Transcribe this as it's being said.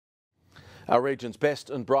Our region's best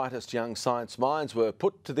and brightest young science minds were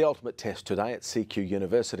put to the ultimate test today at CQ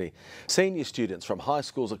University. Senior students from high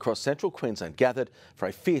schools across central Queensland gathered for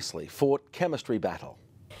a fiercely fought chemistry battle.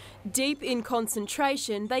 Deep in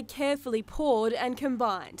concentration, they carefully poured and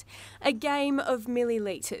combined. A game of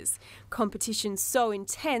millilitres. Competition so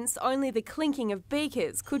intense, only the clinking of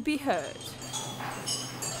beakers could be heard.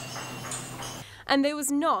 And there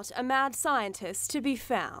was not a mad scientist to be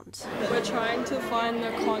found. We're trying to find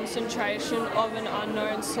the concentration of an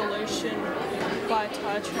unknown solution by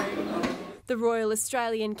titrating. The Royal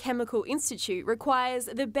Australian Chemical Institute requires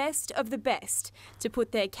the best of the best to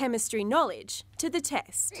put their chemistry knowledge to the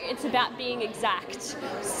test. It's about being exact,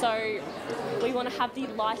 so we want to have the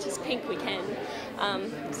lightest pink we can.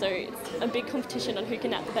 So it's a big competition on who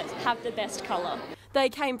can have the best colour. They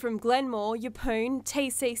came from Glenmore, Yeppoon,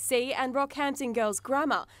 TCC and Rockhampton Girls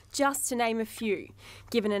Grammar, just to name a few,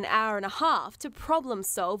 given an hour and a half to problem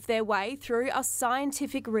solve their way through a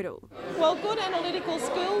scientific riddle. Well, good analytical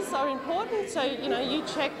skills are important, so you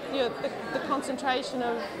check the concentration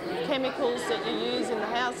of chemicals that you use in the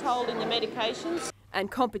household and your medications. And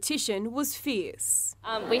competition was fierce.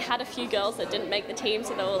 We had a few girls that didn't make the team,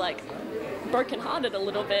 so they were like broken-hearted a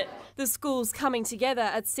little bit. The schools coming together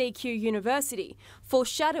at CQ University,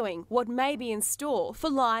 foreshadowing what may be in store for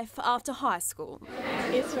life after high school.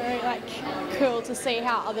 It's very cool to see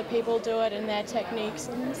how other people do it and their techniques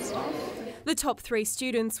and stuff. The top 3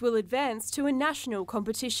 students will advance to a national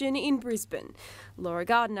competition in Brisbane. Laura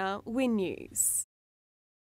Gardner, Win News.